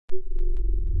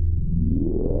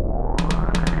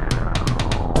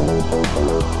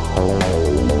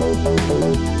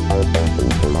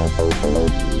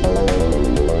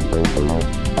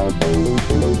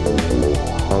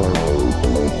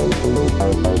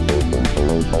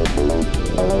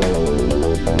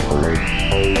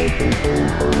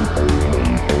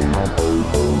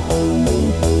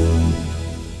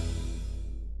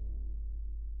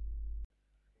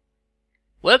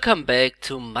Welcome back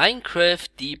to Minecraft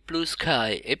Deep Blue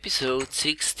Sky, episode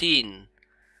 16.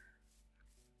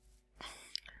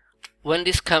 When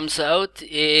this comes out,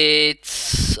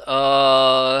 it's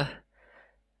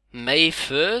May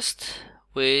 1st,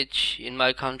 which in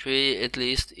my country at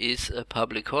least is a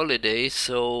public holiday,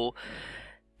 so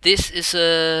this is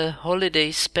a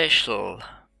holiday special.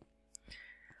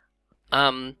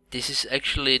 This is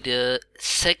actually the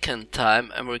second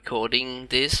time I'm recording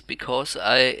this because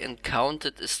I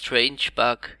encountered a strange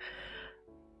bug.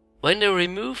 When I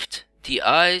removed the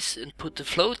ice and put the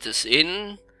floaters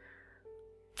in,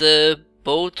 the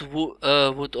boat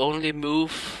would only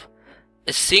move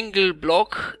a single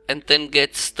block and then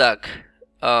get stuck.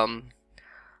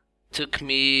 Took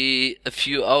me a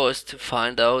few hours to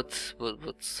find out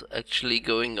what's actually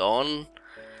going on.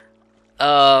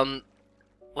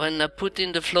 When I put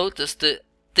in the floaters, this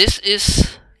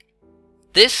is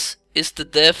the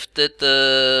depth that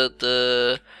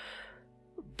the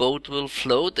boat will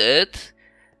float at,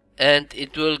 and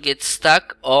it will get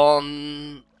stuck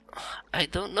on, I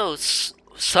don't know,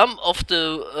 some of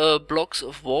the blocks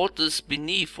of waters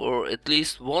beneath, or at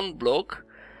least one block,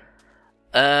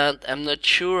 and I'm not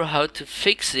sure how to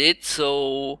fix it,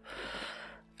 so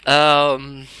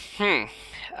I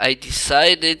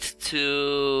decided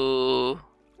to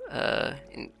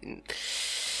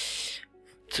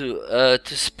to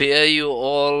spare you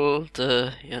all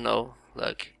the,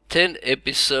 like 10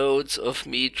 episodes of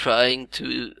me trying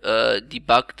to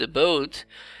debug the boat.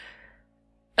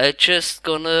 I just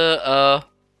gonna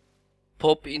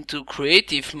pop into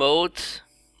creative mode,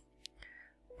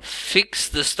 fix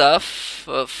the stuff,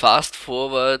 fast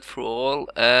forward through all,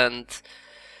 and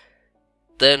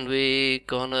then we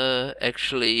gonna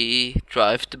actually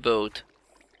drive the boat.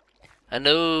 I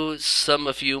know some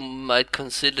of you might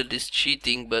consider this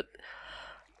cheating, but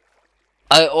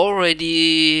I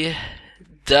already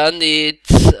done it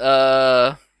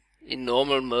in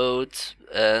normal mode,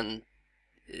 and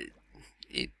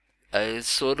I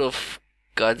sort of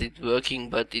got it working,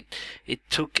 but it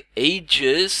took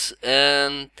ages,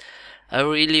 and I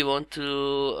really want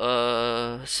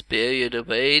to spare you the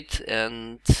wait,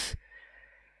 and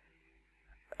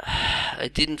I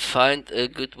didn't find a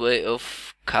good way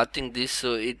of cutting this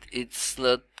so it's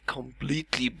not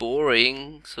completely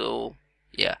boring. So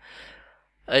yeah,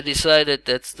 I decided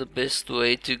that's the best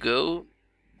way to go.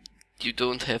 You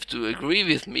don't have to agree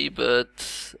with me,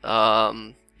 but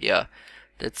yeah,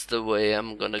 that's the way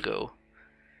I'm gonna go.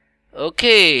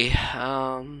 Okay,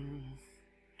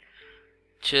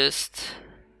 just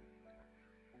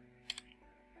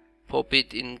pop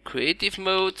it in creative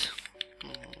mode.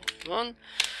 One.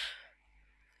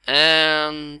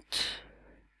 And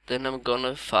then I'm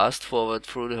gonna fast forward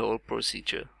through the whole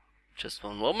procedure. Just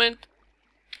one moment.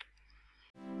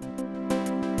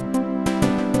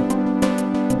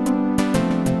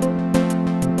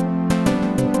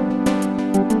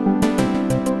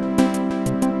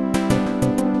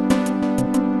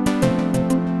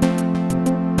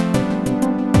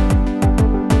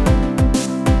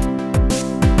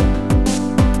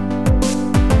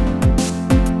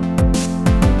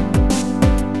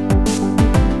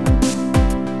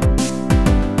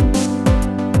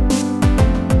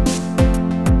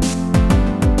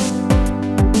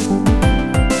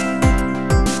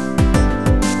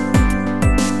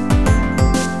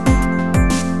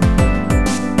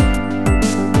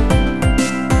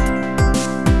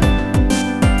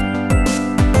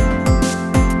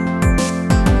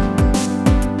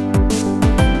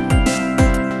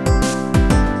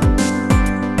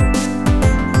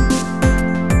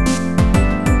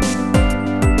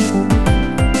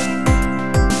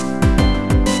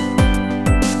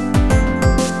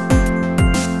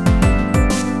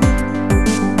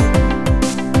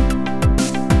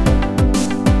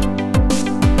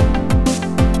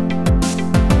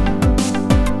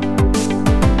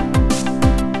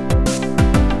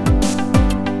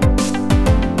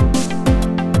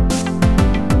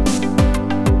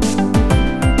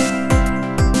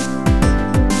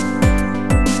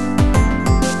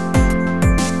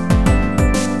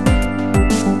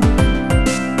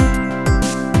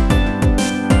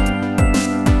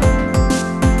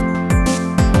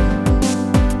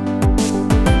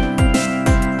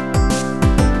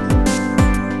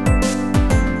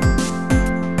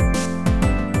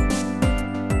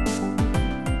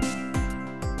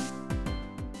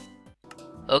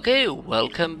 Okay,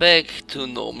 welcome back to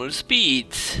normal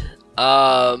speed.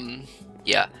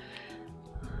 Yeah.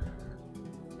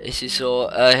 As you saw,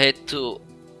 I had to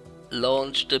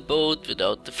launch the boat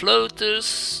without the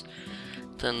floaters.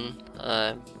 Then,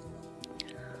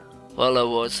 while I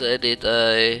was at it,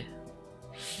 I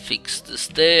fixed the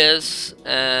stairs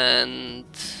and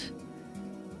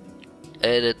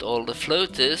added all the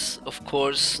floaters. Of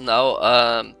course,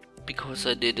 now, because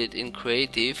I did it in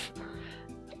creative,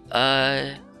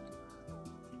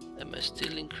 am I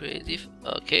still in creative?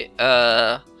 Okay,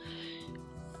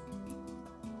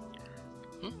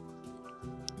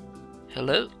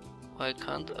 hello? Why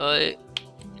can't I?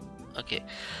 Okay,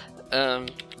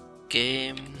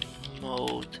 game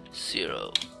mode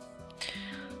 0.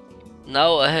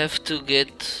 Now I have to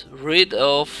get rid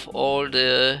of all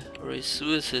the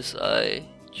resources I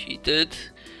cheated.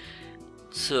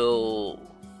 So,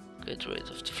 get rid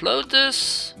of the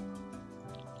floaters.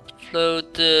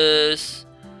 Floaters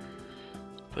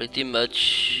pretty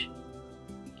much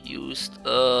used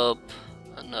up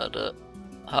another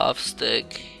half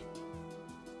stack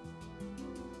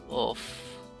of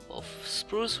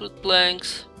spruce wood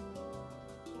planks.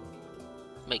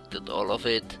 Make that all of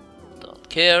it, don't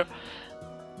care.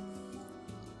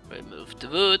 Remove the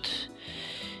wood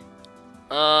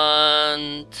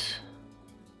and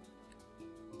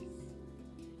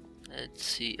let's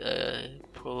see, I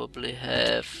probably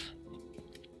have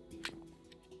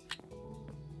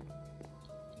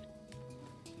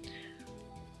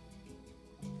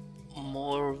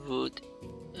more wood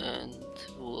and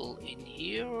wool in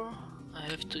here. I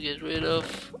have to get rid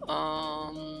of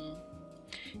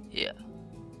yeah,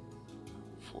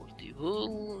 40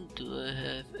 wool. Do I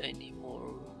have any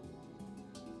more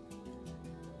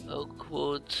oak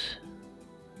wood?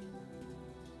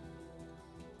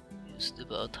 Used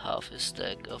about half a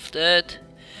stack of that.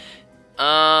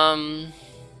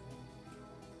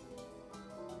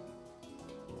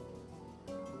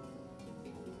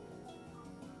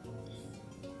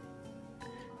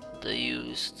 They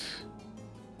used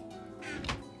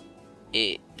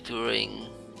it during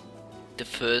the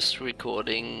first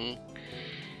recording,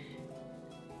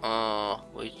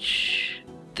 which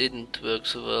didn't work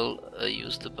so well. I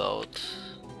used about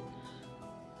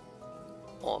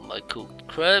all my cooked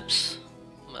crabs,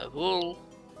 my wool,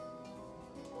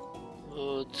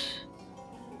 wood,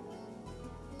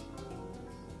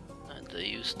 and I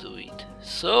used to eat.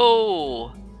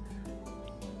 So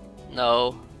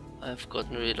now I've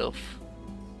gotten rid of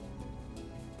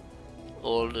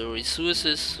all the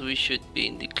resources. We should be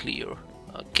in the clear.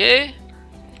 Okay.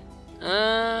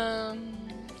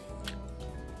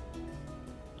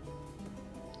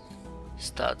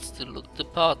 Starts to look the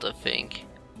part, I think.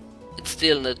 It's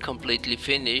still not completely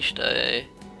finished. I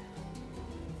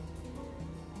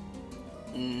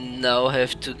now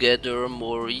have to gather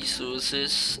more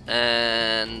resources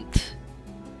and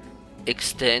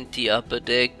extend the upper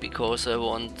deck because I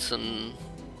want some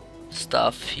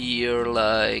stuff here,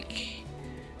 like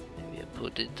maybe I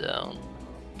put it down,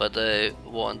 but I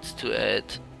want to add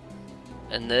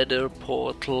another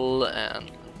portal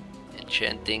and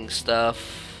enchanting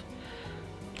stuff,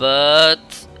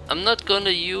 but I'm not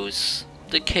gonna use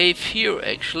the cave here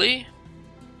actually.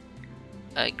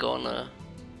 I'm gonna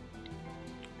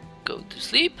go to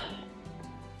sleep.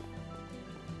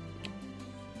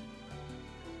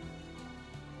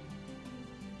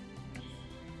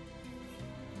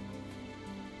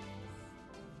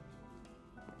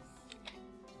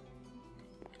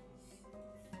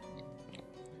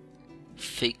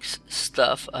 Fix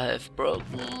stuff I have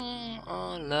broken,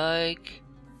 like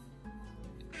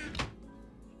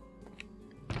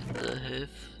did I have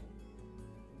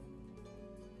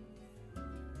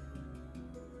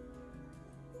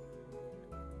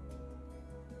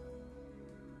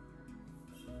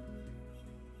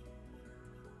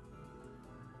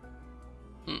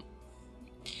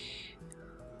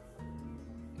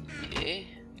okay.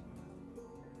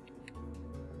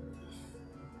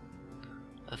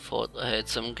 I thought I had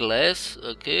some glass.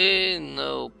 Okay,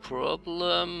 no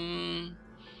problem.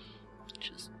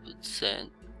 Just put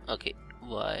sand. Okay,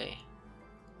 why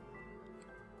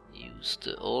use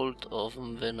the old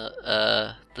oven when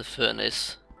the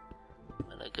furnace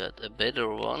when I got a better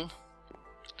one?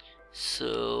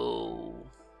 So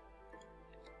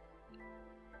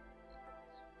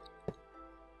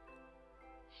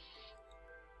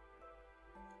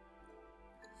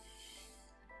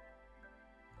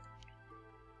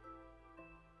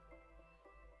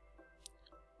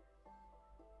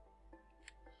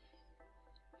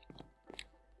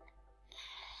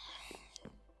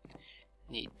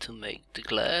need to make the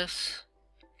glass.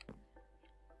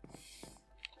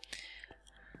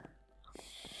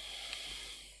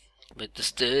 with the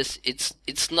stairs.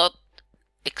 It's not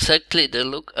exactly the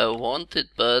look I wanted,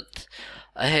 but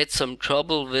I had some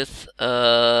trouble with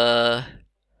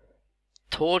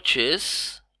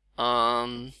torches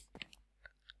and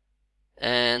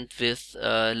with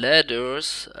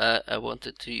ladders. I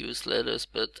wanted to use ladders,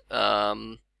 but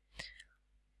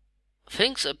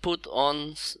things I put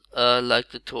on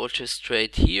like the torches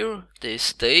straight here, they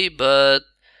stay, but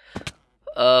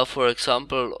for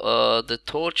example the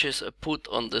torches I put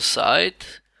on the side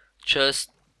just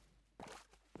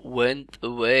went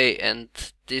away, and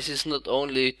this is not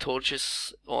only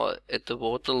torches at the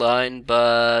waterline,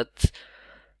 but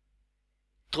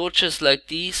torches like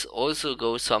these also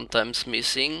go sometimes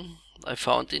missing, I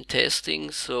found in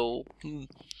testing, so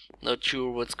not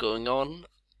sure what's going on.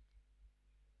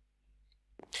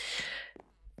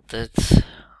 That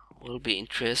will be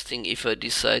interesting if I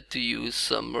decide to use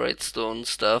some redstone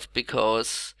stuff,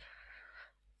 because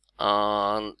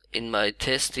in my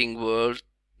testing world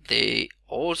they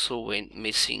also went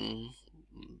missing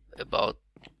about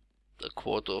a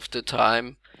quarter of the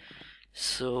time,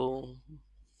 so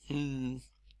get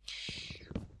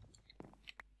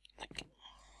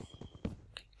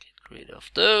rid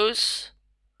of those.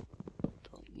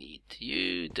 Don't need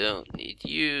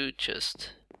you,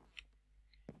 just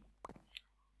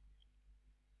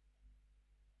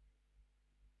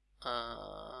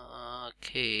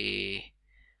okay.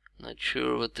 Not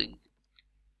sure what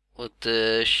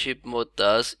the ship mod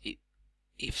does,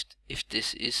 if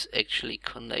this is actually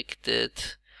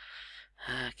connected.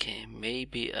 Okay,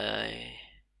 maybe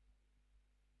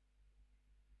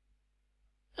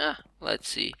let's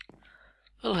see.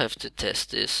 We'll have to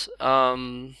test this.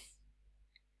 But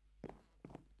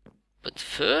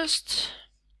first,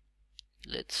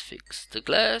 let's fix the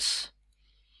glass.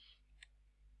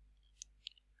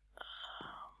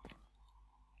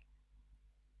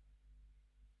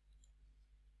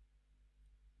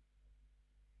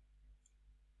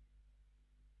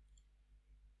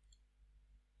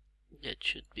 That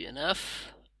should be enough.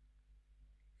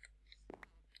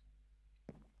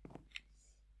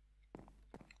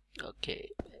 Okay,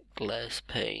 glass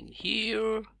pane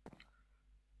here,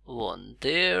 one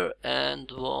there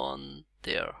and one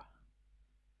there.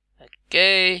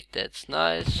 Okay, that's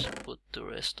nice. Put the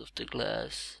rest of the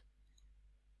glass.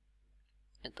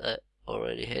 And I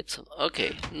already had some.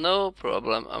 Okay, no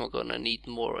problem. I'm gonna need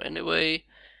more anyway.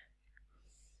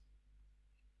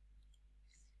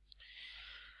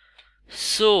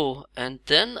 So, and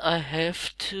then I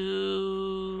have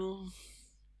to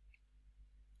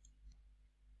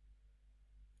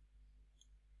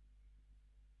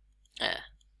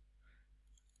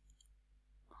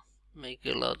make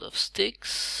a lot of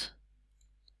sticks,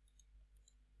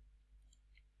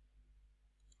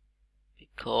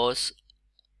 because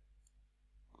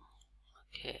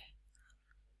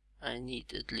I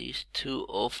need at least 2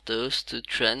 of those to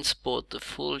transport the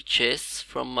full chests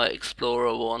from my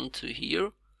Explorer 1 to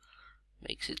here.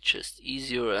 Makes it just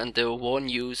easier, and they're one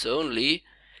use only.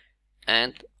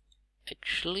 And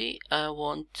actually I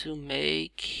want to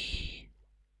make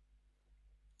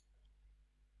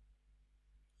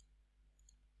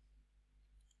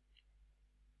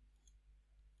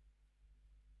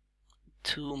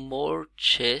two more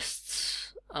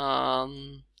chests,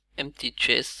 empty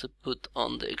chests to put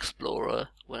on the Explorer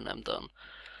when I'm done.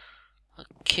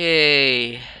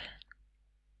 Okay.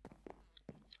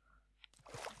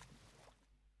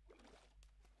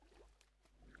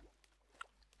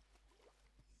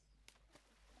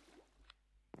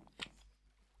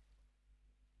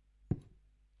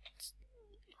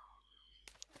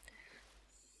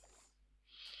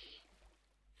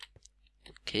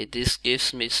 Okay, this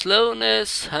gives me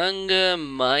slowness, hunger,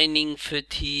 mining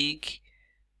fatigue,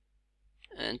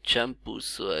 and jump boost,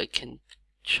 so I can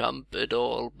jump at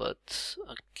all, but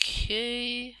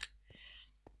okay.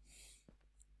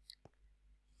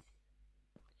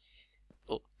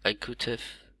 Oh, I could have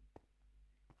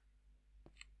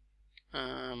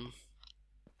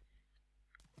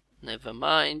never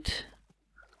mind.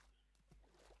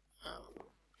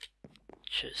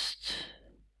 Just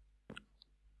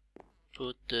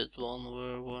put that one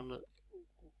where I wanna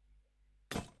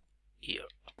here.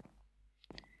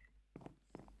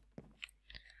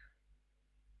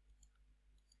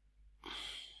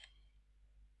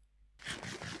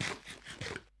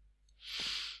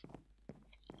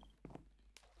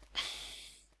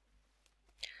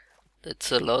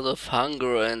 That's a lot of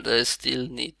hunger, and I still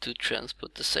need to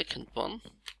transport the second one.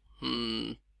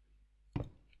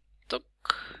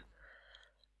 Tuck.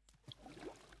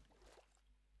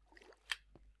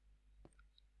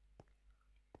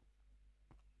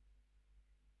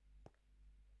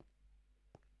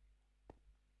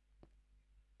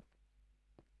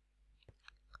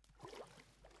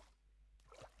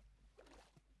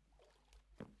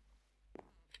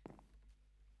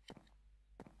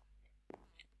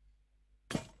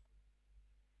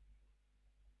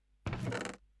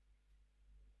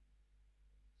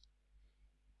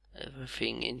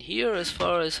 everything in here as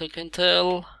far as I can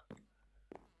tell.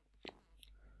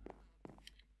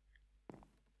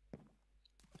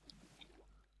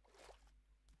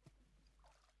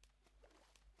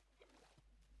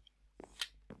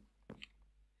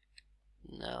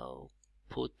 Now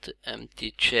put the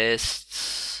empty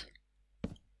chests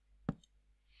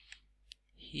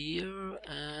here,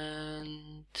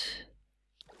 and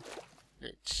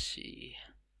let's see.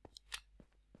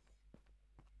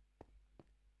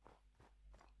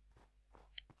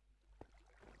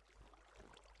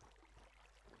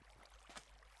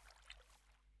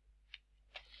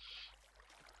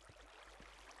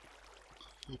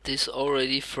 This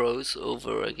already froze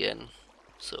over again,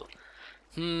 so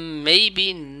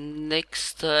maybe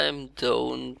next time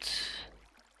don't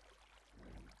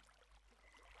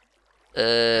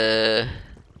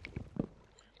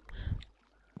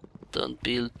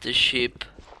build the ship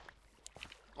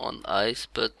on ice,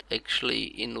 but actually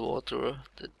in water.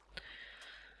 That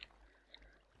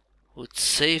would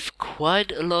save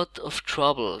quite a lot of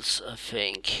troubles, I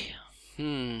think.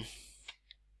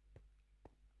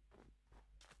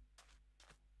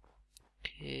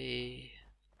 Okay.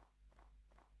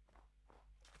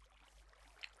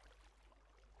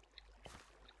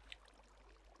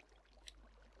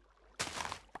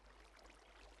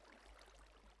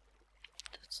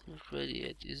 That's not ready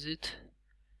yet, is it?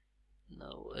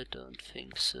 No, I don't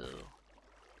think so.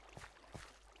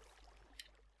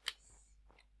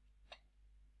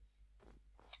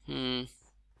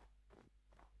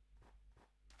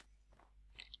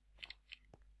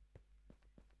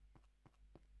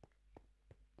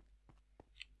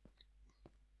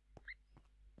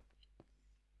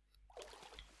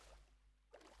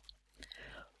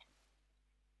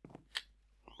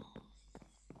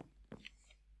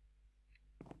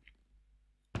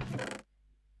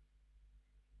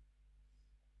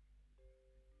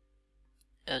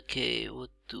 Okay, what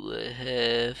do I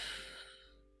have?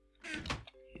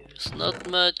 Here's not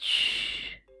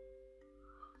much.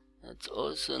 That's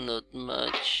also not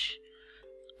much.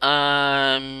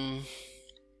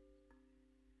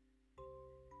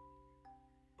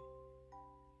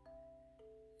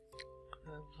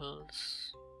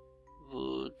 Gravels,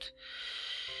 wood.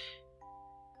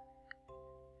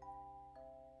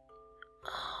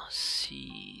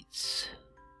 Seeds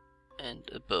and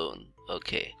a bone.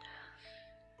 Okay.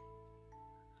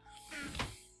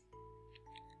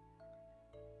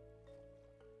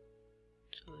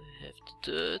 So I have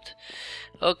the dirt.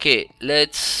 Okay,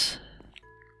 let's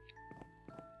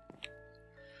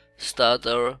start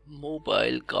our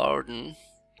mobile garden.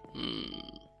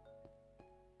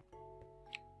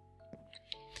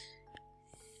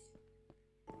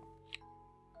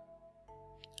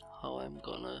 How I'm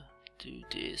gonna do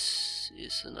this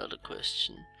is another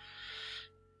question.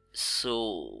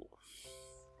 So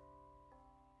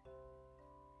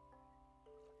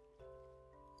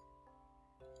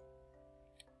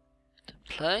the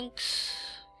planks,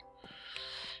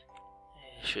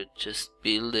 I should just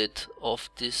build it off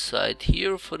this side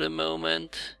here for the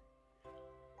moment.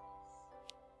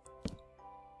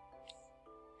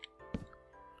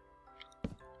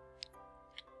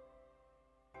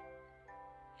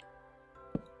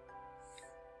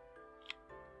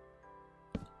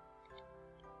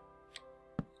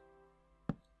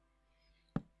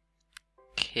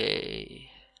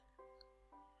 Okay,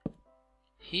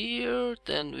 here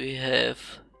then we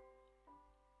have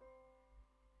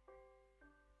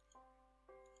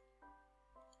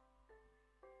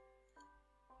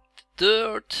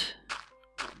dirt.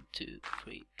 1, 2,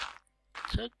 3,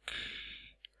 tuck.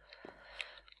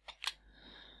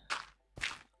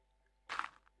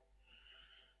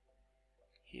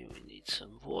 Here we need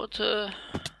some water.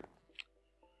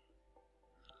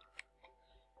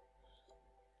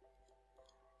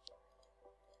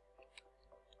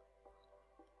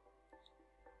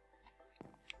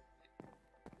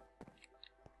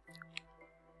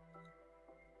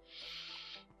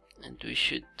 And we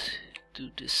should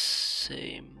do the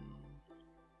same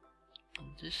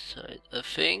on this side, I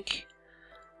think.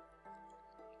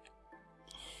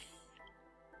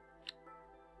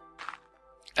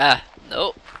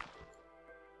 No.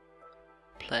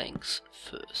 Planks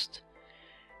first.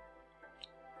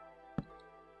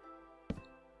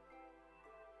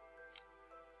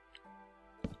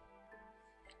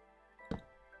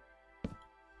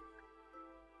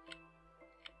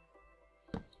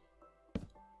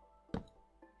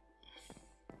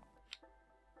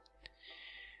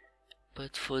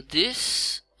 But for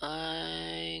this,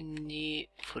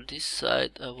 for this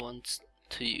side I want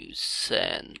to use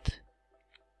sand.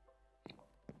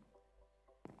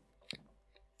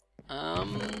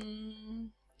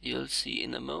 You'll see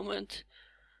in a moment.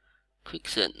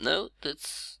 Quicksand, no,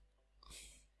 that's...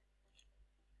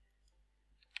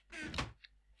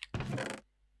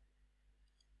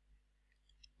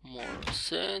 More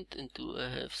sand, and do I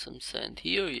have some sand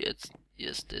here?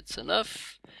 Yes, that's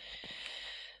enough.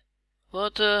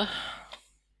 Water.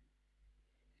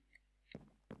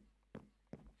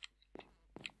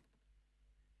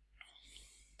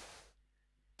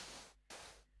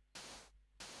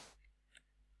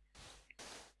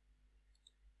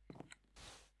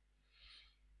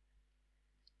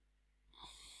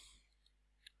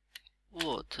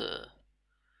 Water.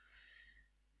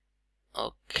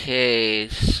 Okay,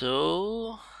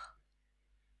 so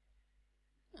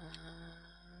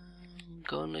I'm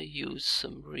gonna use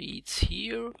some reeds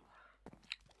here.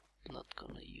 Not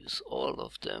gonna use all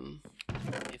of them.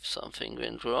 If something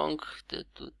went wrong, that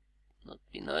would not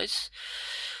be nice.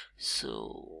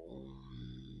 So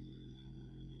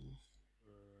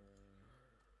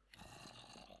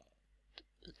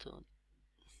I don't.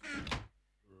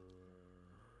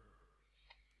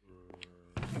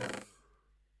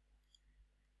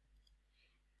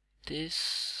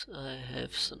 This, I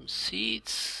have some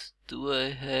seeds. Do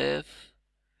I have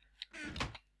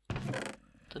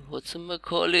the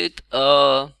whatchamacallit?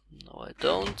 No I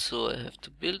don't, so I have to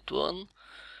build one.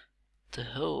 The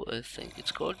hoe, I think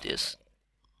it's called, yes.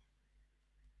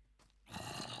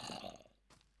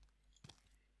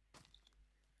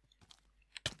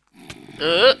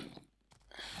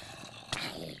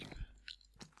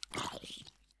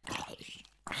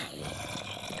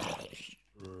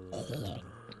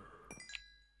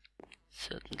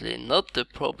 Certainly not the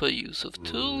proper use of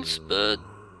tools, but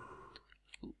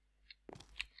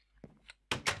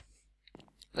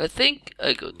I think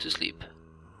I go to sleep.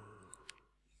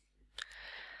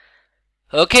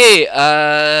 Okay,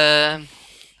 I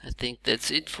think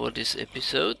that's it for this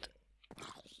episode.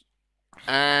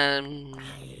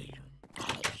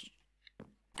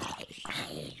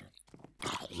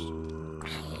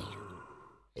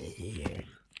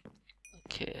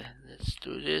 Okay, let's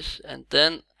do this and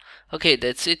then. Okay,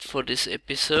 that's it for this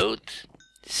episode.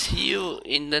 See you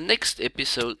in the next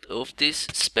episode of this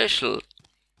special.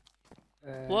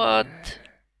 What?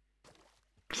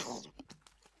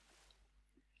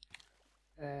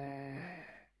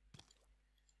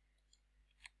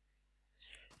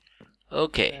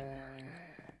 Okay.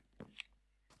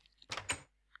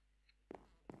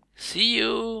 See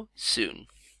you soon.